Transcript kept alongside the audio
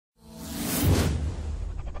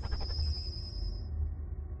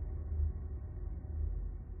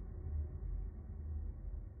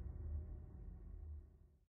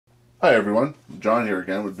Hi everyone, John here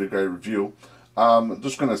again with Big Guy Review. I'm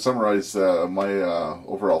just going to summarize my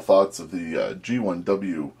overall thoughts of the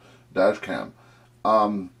G1W Dash Cam.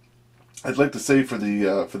 I'd like to say for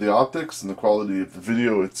the optics and the quality of the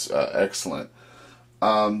video, it's excellent.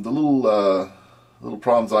 The little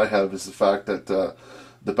problems I have is the fact that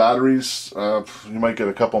the batteries, you might get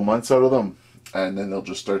a couple months out of them, and then they'll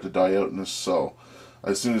just start to die out. And so,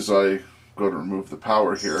 as soon as I go to remove the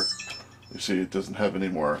power here, you see it doesn't have any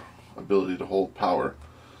more ability to hold power.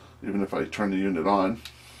 Even if I turn the unit on,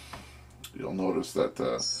 you'll notice that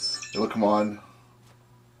it'll come on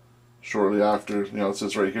shortly after. You know, it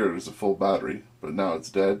says right here there's a full battery, but now it's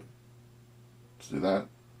dead. See that?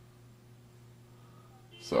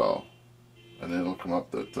 So, and then it'll come up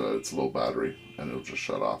that it's low battery, and it'll just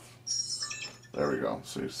shut off. There we go.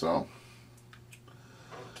 See, so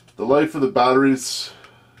the life of the batteries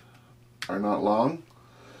are not long,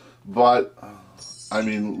 but I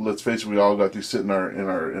mean, let's face it, we all got these sitting in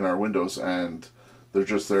our windows, and they're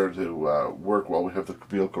just there to work while we have the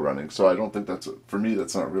vehicle running. So I don't think for me,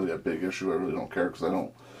 that's not really a big issue. I really don't care because I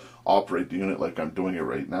don't operate the unit like I'm doing it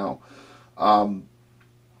right now.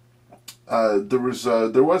 There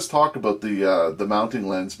was talk about the mounting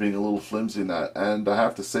lens being a little flimsy in that, and I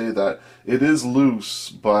have to say that it is loose,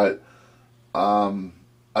 but I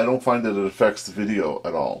don't find that it affects the video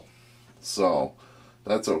at all. So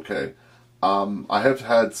that's okay. I have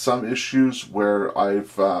had some issues where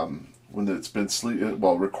I've when it's been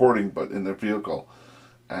recording, but in the vehicle,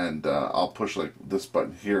 and I'll push like this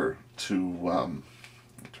button here to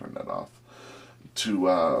turn that off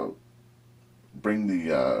to bring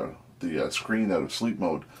the screen out of sleep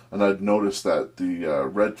mode, and I'd noticed that the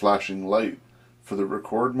red flashing light for the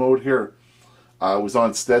record mode here was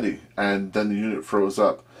on steady, and then the unit froze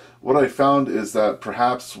up. What I found is that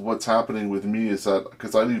perhaps what's happening with me is that,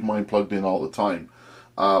 because I leave mine plugged in all the time,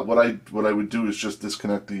 what I would do is just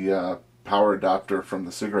disconnect the power adapter from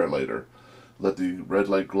the cigarette lighter, let the red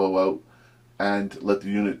light glow out, and let the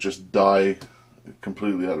unit just die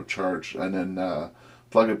completely out of charge, and then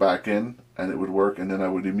plug it back in, and it would work, and then I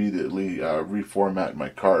would immediately reformat my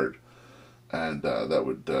card, and that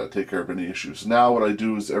would take care of any issues. Now what I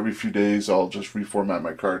do is every few days I'll just reformat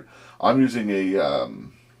my card. I'm using a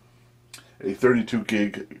 32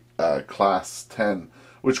 gig class 10,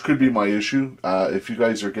 which could be my issue. If you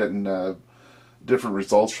guys are getting different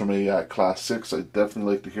results from a class 6, I'd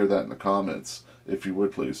definitely like to hear that in the comments, if you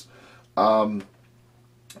would please. The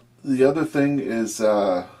other thing is there's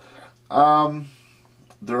some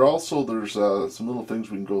little things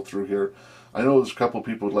we can go through here. I know there's a couple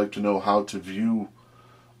people would like to know how to view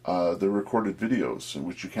the recorded videos,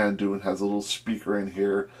 which you can do. It has a little speaker in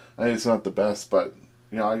here. I think it's not the best, but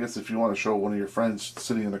you know, I guess if you want to show one of your friends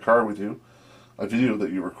sitting in the car with you a video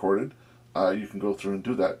that you recorded, you can go through and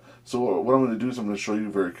do that. So what I'm going to do is I'm going to show you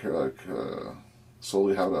very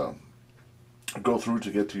slowly how to go through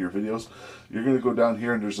to get to your videos. You're going to go down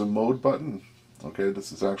here and there's a mode button. Okay,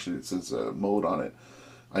 this is actually, it says mode on it.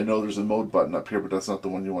 I know there's a mode button up here, but that's not the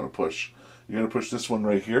one you want to push. You're going to push this one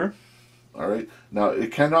right here. Alright, now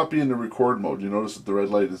it cannot be in the record mode. You notice that the red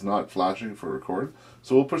light is not flashing for record.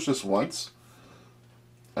 So we'll push this once.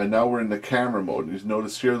 And now we're in the camera mode. You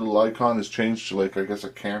notice here the little icon has changed to, like, I guess a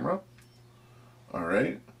camera.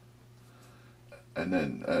 Alright. And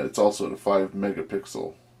then it's also at a 5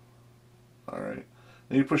 megapixel. Alright.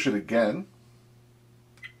 Then you push it again.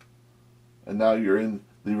 And now you're in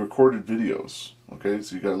the recorded videos. Okay,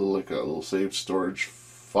 so you got a little saved storage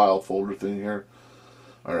file folder thing here.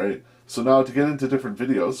 Alright. So now to get into different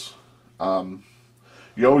videos,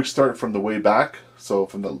 you always start from the way back, so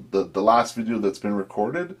from the last video that's been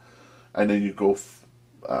recorded, and then you go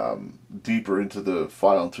deeper into the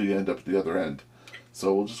file until you end up at the other end.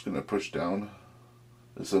 So we're just going to push down.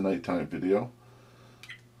 This is a nighttime video.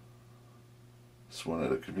 This one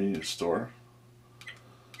at a convenience store.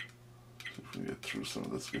 See if we can get through some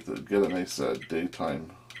of this. Get a nice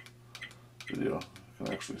daytime video. You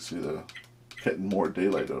can actually see getting more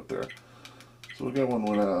daylight out there. So we'll get one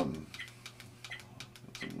when some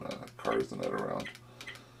cars and that around.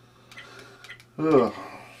 Ugh.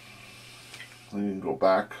 Then you can go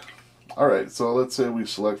back. Alright, so let's say we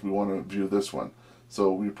want to view this one.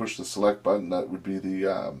 So we push the select button, that would be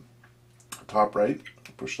the top right.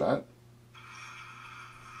 Push that.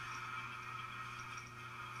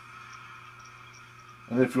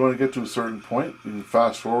 And if you want to get to a certain point, you can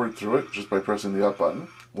fast forward through it just by pressing the up button.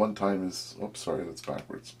 One time is, oops, sorry, that's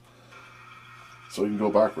backwards. So you can go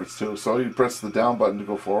backwards too. So you press the down button to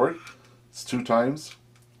go forward. It's 2 times,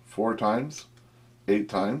 4 times, 8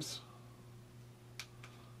 times,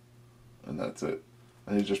 and that's it.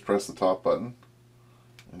 And you just press the top button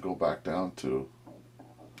and go back down to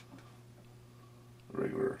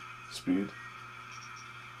regular speed.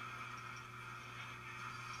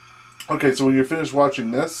 Okay, so when you're finished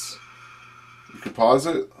watching this, you can pause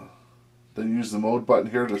it, then use the mode button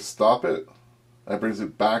here to stop it. That brings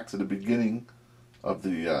it back to the beginning of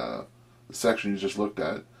the section you just looked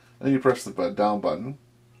at. And then you press the down button.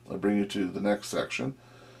 That'll bring you to the next section.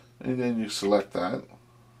 And then you select that.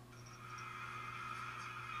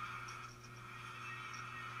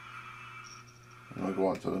 And I'll go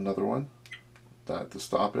on to another one. That to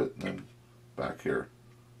stop it, and then back here.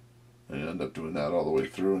 And you end up doing that all the way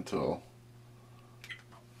through until,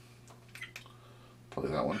 play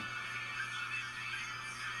that one.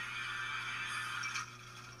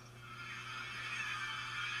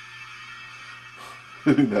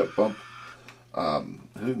 Hitting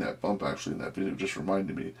that bump actually in that video just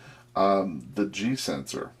reminded me. The G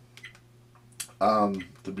sensor.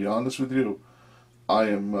 To be honest with you,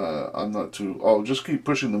 I'm not too. Oh, just keep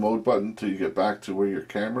pushing the mode button until you get back to where your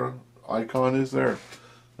camera icon is there.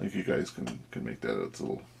 I think you guys can make that a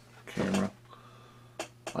little camera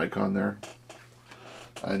icon there,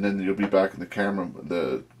 and then you'll be back in the camera,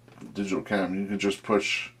 the digital cam. You can just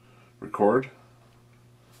push record,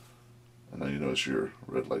 and now you notice your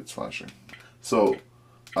red light's flashing. So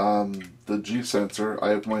the G sensor, I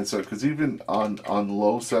have mine set because even on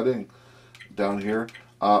low setting down here,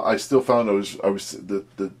 I still found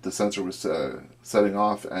the sensor was setting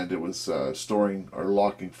off, and it was storing or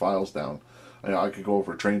locking files down. I could go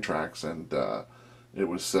over train tracks, and it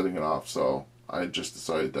was setting it off. So I just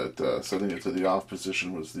decided that setting it to the off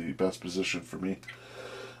position was the best position for me.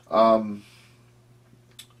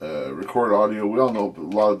 Record audio. We all know a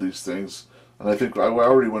lot of these things, and I think I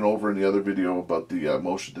already went over in the other video about the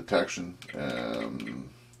motion detection.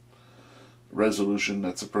 Resolution,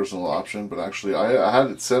 that's a personal option, but actually I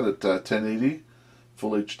had it set at 1080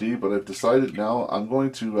 full HD, but I've decided now I'm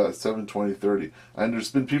going to 720/30. And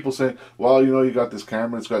there's been people saying, well, you know, you got this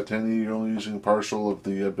camera, it's got 1080, you're only using partial of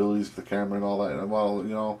the abilities of the camera and all that. And well,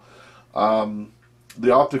 you know,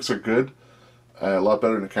 the optics are good, a lot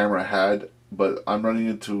better than the camera I had, but I'm running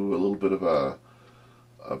into a little bit of a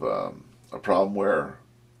problem where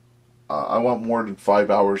I want more than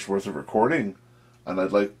 5 hours worth of recording. And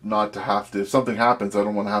I'd like not to have to, if something happens, I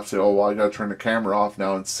don't want to have to say, oh, well, I got to turn the camera off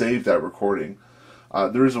now and save that recording.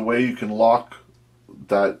 There is a way you can lock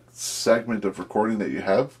that segment of recording that you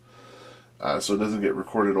have so it doesn't get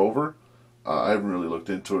recorded over. I haven't really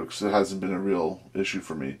looked into it because it hasn't been a real issue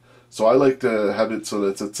for me. So I like to have it so that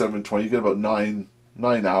it's at 720. You get about 9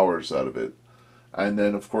 hours out of it. And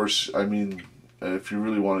then, of course, I mean, if you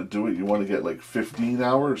really want to do it, you want to get like 15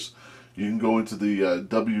 hours, you can go into the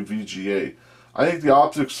WVGA. I think the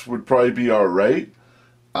optics would probably be alright.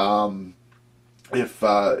 If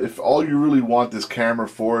all you really want this camera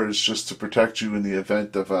for is just to protect you in the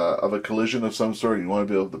event of a collision of some sort, and you want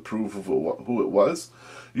to be able to prove who it was,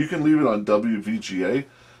 you can leave it on WVGA.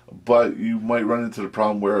 But you might run into the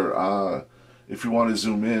problem where if you want to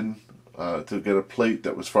zoom in to get a plate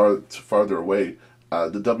that was farther away,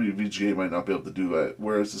 the WVGA might not be able to do that.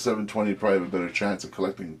 Whereas the 720 probably have a better chance of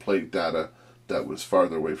collecting plate data that was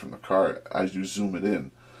farther away from the car as you zoom it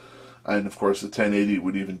in. And of course the 1080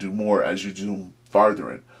 would even do more as you zoom farther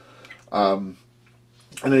in. And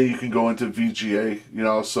then you can go into VGA, you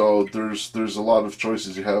know, so there's a lot of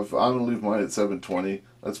choices you have. I'm going to leave mine at 720.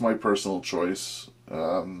 That's my personal choice.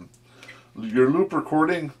 Your loop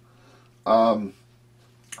recording, like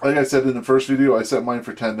I said in the first video, I set mine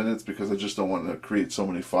for 10 minutes because I just don't want to create so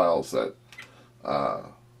many files that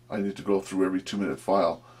I need to go through every 2-minute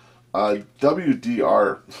file.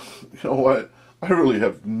 WDR, you know what? I really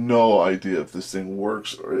have no idea if this thing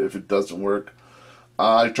works or if it doesn't work.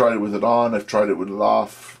 I tried it with it on, I've tried it with it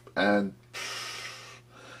off, and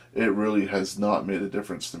it really has not made a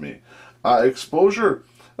difference to me. Exposure,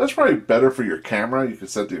 that's probably better for your camera. You can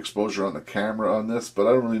set the exposure on the camera on this, but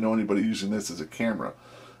I don't really know anybody using this as a camera.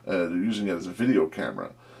 They're using it as a video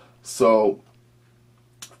camera. So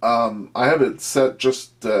I have it set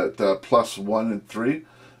just at +1 and 3.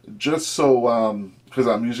 Just so, because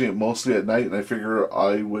I'm using it mostly at night, and I figure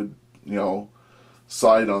I would, you know,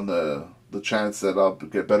 side on the chance that I'll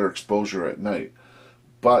get better exposure at night.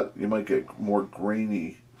 But you might get more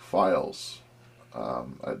grainy files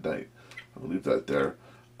at night. I'll leave that there.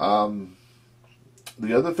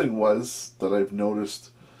 The other thing was that I've noticed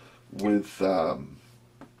with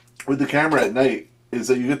the camera at night is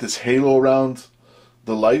that you get this halo around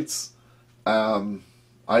the lights.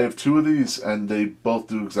 I have 2 of these, and they both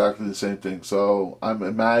do exactly the same thing. So I'm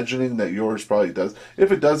imagining that yours probably does. If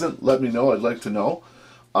it doesn't, let me know. I'd like to know.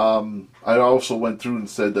 I also went through and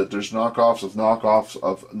said that there's knockoffs of knockoffs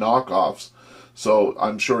of knockoffs. So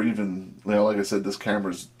I'm sure even, like I said, this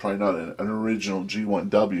camera is probably not an original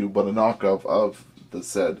G1W, but a knockoff of the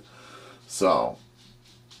said. So,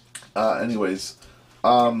 anyways,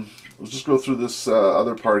 let's just go through this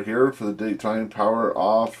other part here for the daytime power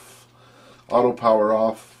off, auto power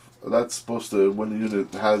off. That's supposed to, when the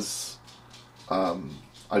unit has,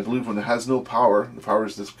 I believe when it has no power, the power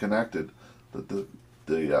is disconnected, that the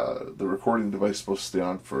recording device is supposed to stay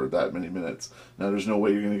on for that many minutes. Now there's no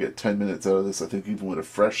way you're going to get 10 minutes out of this, I think, even with a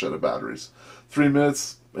fresh set of batteries. 3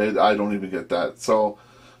 minutes, I don't even get that. So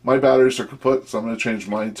my batteries are kaput, so I'm going to change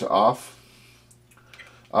mine to off.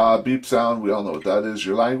 Beep sound, we all know what that is.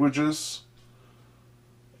 Your languages,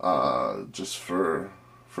 just for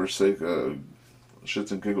sake of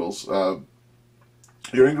shits and giggles,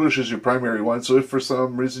 your English is your primary one. So if for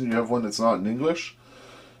some reason you have one that's not in English,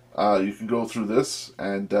 you can go through this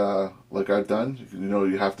and like I've done,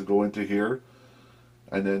 you have to go into here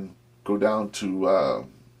and then go down to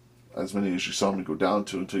as many as you saw me go down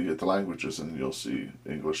to until you get the languages, and you'll see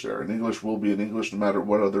English there. And English will be in English no matter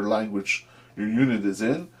what other language your unit is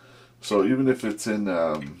in. So even if it's in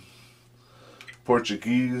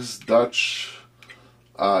Portuguese, Dutch,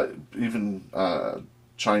 even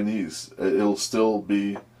Chinese, you'll still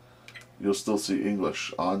see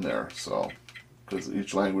English on there. So because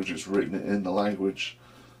each language is written in the language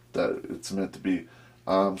that it's meant to be.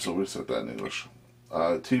 So we set that in English.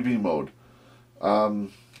 TV mode.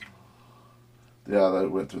 Yeah, that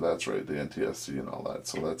went through, that's right, the NTSC and all that,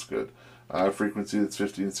 so that's good. Frequency, that's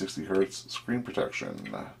 50 and 60 hertz. Screen protection.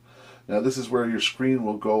 Now this is where your screen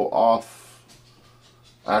will go off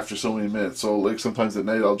after so many minutes. So like sometimes at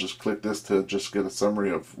night I'll just click this to just get a summary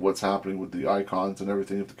of what's happening with the icons and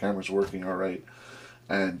everything, if the camera's working alright.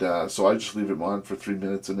 And so I just leave it on for 3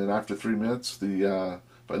 minutes, and then after 3 minutes, if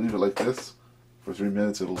I leave it like this for 3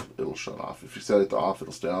 minutes, it'll shut off. If you set it to off,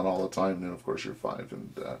 it'll stay on all the time, and then of course you're 5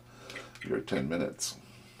 and you're at 10 minutes.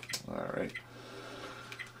 Alright.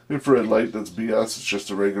 Infrared light, that's BS. It's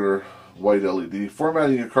just a regular white LED.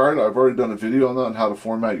 Formatting your card, I've already done a video on that, on how to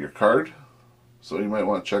format your card. So you might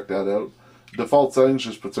want to check that out. Default settings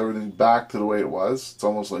just puts everything back to the way it was. It's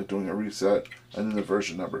almost like doing a reset, and then the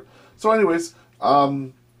version number. So anyways,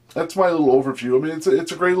 that's my little overview. I mean,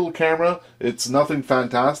 it's a great little camera. It's nothing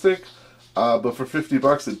fantastic, but for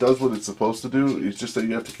 $50 it does what it's supposed to do. It's just that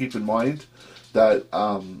you have to keep in mind that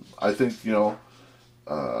I think,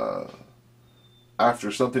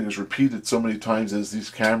 after something is repeated so many times as these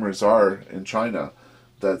cameras are in China,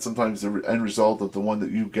 that sometimes the end result of the one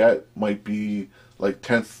that you get might be like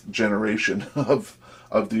 10th generation of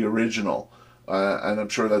the original, and I'm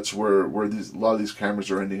sure that's where a lot of these cameras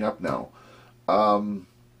are ending up now.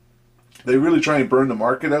 They really try and burn the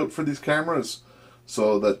market out for these cameras,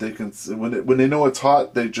 so that they can, when they know it's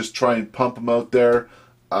hot, they just try and pump them out there.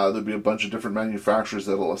 There'll be a bunch of different manufacturers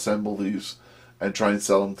that'll assemble these and try and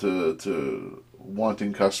sell them to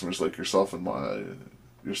wanting customers like yourself and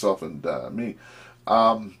me.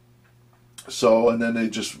 So, and then they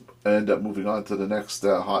just end up moving on to the next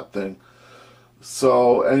hot thing.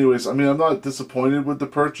 So anyways, I mean, I'm not disappointed with the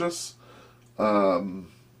purchase.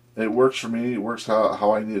 It works for me. It works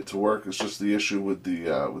how I need it to work. It's just the issue with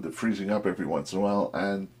the freezing up every once in a while,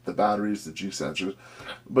 and the batteries, the G sensors.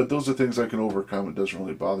 But those are things I can overcome. It doesn't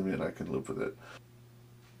really bother me, and I can live with it.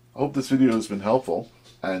 I hope this video has been helpful,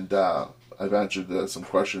 and I've answered some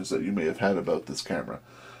questions that you may have had about this camera.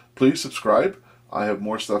 Please subscribe. I have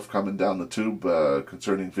more stuff coming down the tube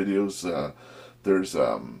concerning videos.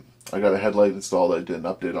 I got a headlight installed. I did an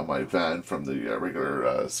update on my van from the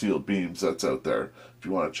regular sealed beams that's out there, if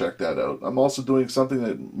you want to check that out. I'm also doing something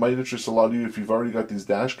that might interest a lot of you if you've already got these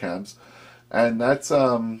dash cams, and that's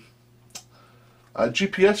a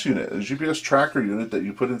GPS unit, a GPS tracker unit that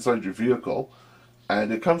you put inside your vehicle,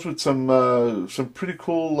 and it comes with some pretty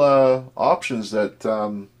cool options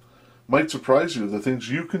that might surprise you, the things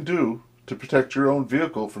you can do to protect your own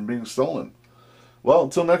vehicle from being stolen. Well,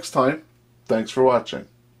 until next time, thanks for watching.